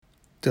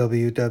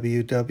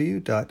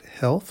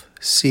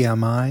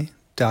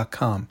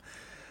www.healthcmi.com.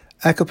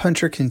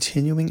 Acupuncture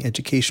Continuing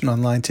Education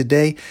Online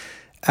today.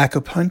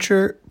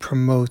 Acupuncture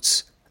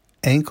promotes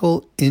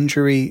ankle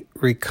injury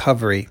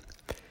recovery.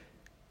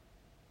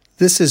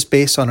 This is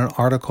based on an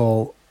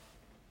article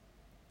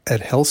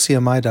at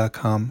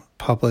healthcmi.com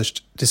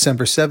published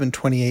December 7,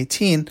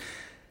 2018.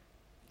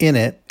 In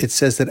it, it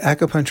says that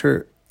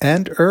acupuncture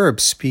and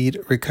herbs speed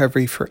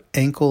recovery for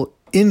ankle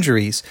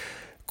injuries.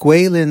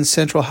 Guilin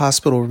Central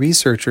Hospital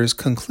researchers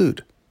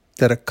conclude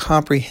that a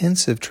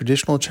comprehensive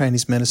traditional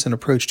Chinese medicine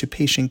approach to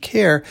patient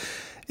care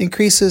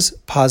increases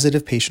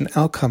positive patient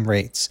outcome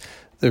rates.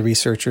 The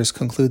researchers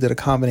conclude that a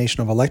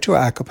combination of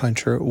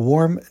electroacupuncture,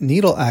 warm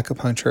needle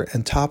acupuncture,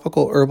 and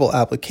topical herbal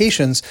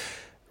applications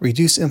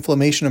reduce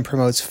inflammation and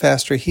promotes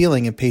faster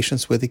healing in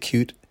patients with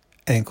acute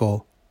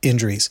ankle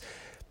injuries.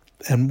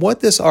 And what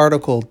this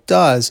article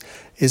does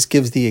is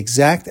gives the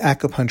exact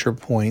acupuncture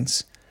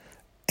points,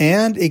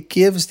 and it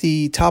gives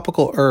the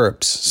topical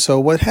herbs. So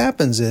what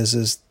happens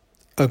is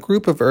a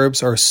group of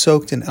herbs are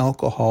soaked in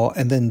alcohol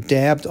and then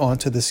dabbed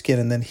onto the skin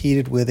and then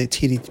heated with a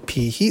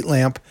TDP heat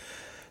lamp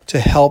to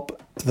help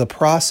the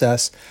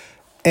process.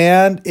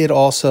 And it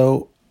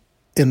also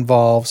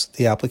involves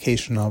the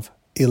application of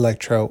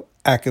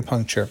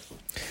electroacupuncture.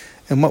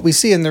 And what we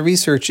see in the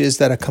research is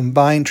that a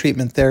combined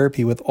treatment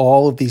therapy with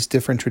all of these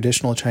different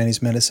traditional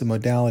Chinese medicine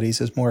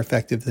modalities is more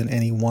effective than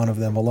any one of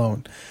them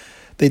alone.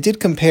 They did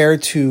compare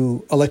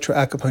to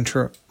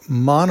electroacupuncture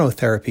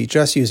monotherapy,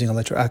 just using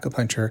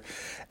electroacupuncture,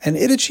 and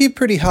it achieved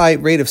pretty high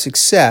rate of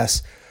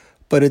success,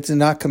 but it did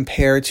not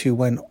compare to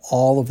when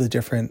all of the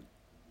different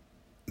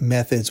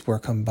methods were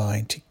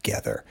combined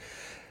together.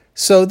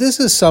 So this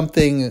is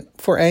something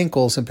for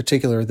ankles in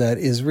particular that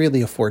is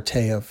really a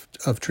forte of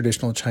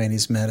traditional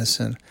Chinese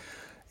medicine.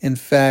 In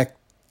fact,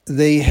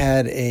 they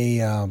had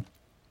a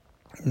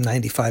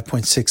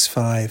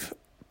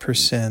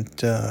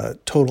 95.65%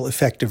 total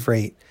effective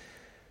rate.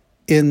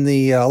 In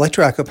the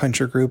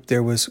electroacupuncture group,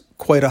 there was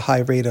quite a high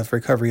rate of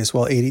recovery as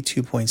well,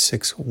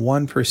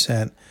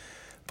 82.61%.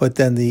 But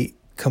then the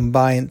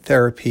combined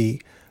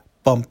therapy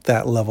bumped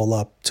that level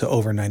up to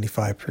over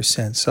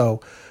 95%.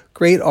 So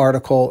great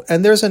article.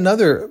 And there's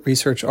another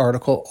research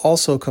article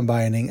also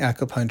combining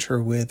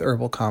acupuncture with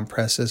herbal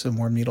compresses and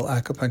warm needle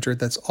acupuncture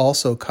that's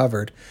also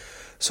covered.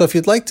 So if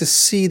you'd like to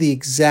see the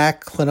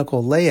exact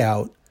clinical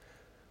layout,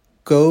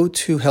 go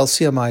to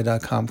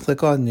healthcmi.com,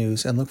 click on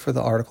news, and look for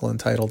the article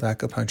entitled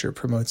Acupuncture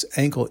Promotes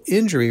Ankle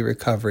Injury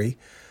Recovery,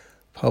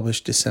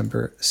 published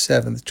December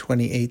 7th,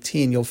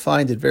 2018. You'll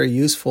find it very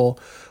useful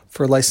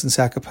for licensed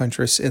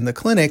acupuncturists in the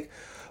clinic,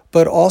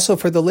 but also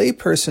for the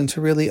layperson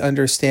to really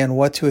understand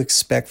what to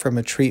expect from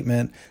a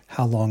treatment,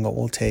 how long it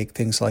will take,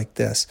 things like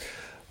this.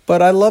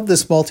 But I love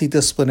this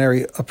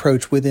multidisciplinary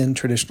approach within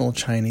traditional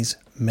Chinese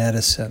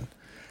medicine.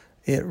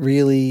 It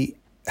really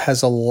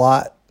has a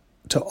lot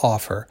to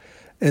offer.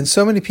 And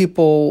so many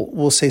people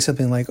will say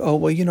something like, oh,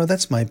 well,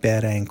 that's my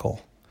bad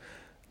ankle.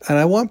 And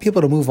I want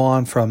people to move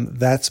on from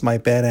that's my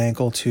bad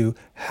ankle to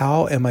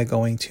how am I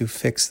going to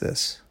fix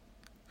this?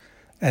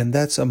 And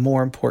that's a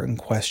more important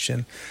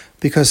question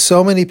because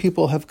so many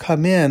people have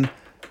come in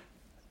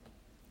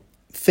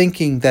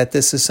thinking that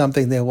this is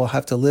something they will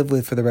have to live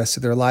with for the rest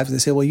of their lives. They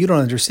say, well, you don't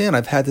understand.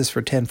 I've had this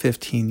for 10,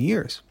 15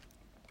 years.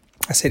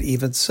 I said,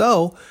 even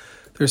so,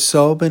 there's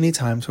so many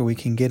times where we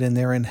can get in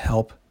there and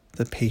help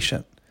the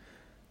patient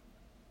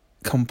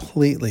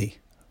completely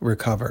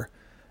recover.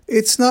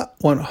 It's not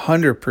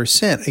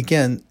 100%.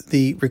 Again,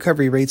 the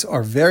recovery rates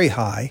are very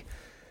high.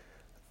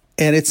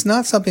 And it's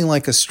not something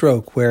like a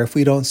stroke where if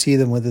we don't see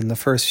them within the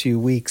first few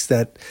weeks,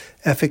 that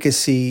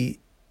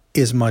efficacy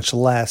is much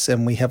less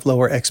and we have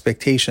lower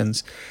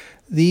expectations.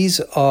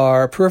 These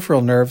are peripheral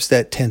nerves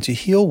that tend to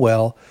heal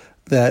well,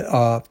 that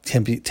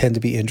tend to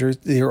be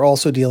injured. They're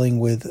also dealing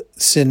with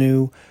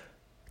sinew,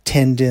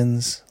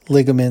 tendons,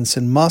 ligaments,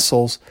 and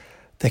muscles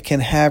that can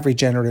have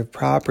regenerative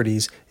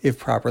properties if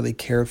properly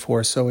cared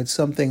for. So it's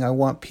something I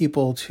want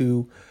people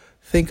to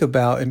think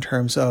about in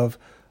terms of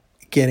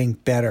getting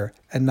better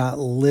and not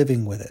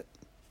living with it.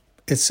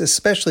 It's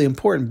especially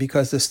important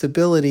because the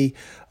stability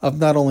of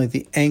not only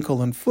the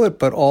ankle and foot,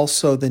 but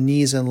also the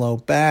knees and low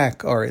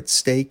back are at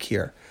stake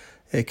here.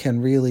 It can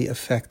really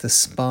affect the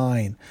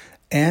spine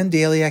and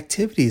daily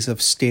activities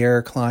of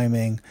stair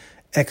climbing,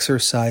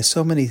 exercise,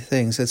 so many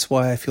things. That's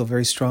why I feel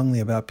very strongly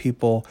about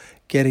people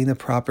getting the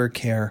proper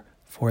care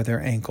for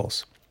their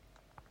ankles.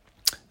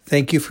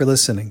 Thank you for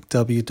listening.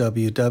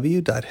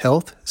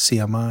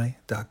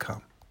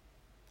 www.healthcmi.com.